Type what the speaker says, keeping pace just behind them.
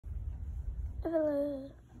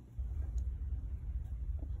I'm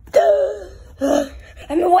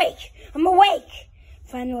awake. I'm awake.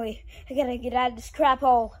 Finally, I gotta get out of this crap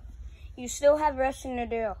hole. You still have resting to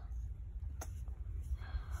do.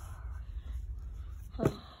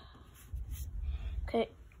 Okay,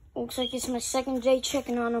 looks like it's my second day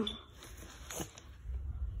checking on him.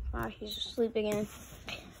 Ah, he's asleep again.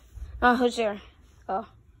 Oh, who's there? Oh,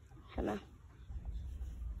 hello.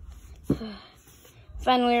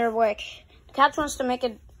 Finally, you're awake. The couch wants to make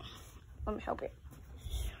a... Let me help you.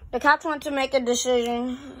 The couch wants to make a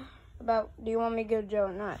decision about, do you want me to go to jail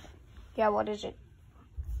or not? Yeah, what is it?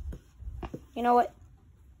 You know what?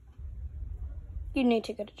 You need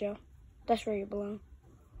to go to jail. That's where you belong.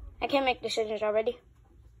 I can't make decisions already.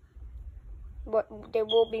 But there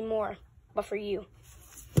will be more. But for you.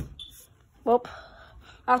 Well,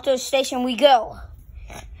 off to the station we go.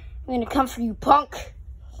 I'm gonna come for you, punk.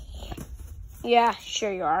 Yeah,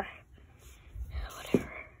 sure you are.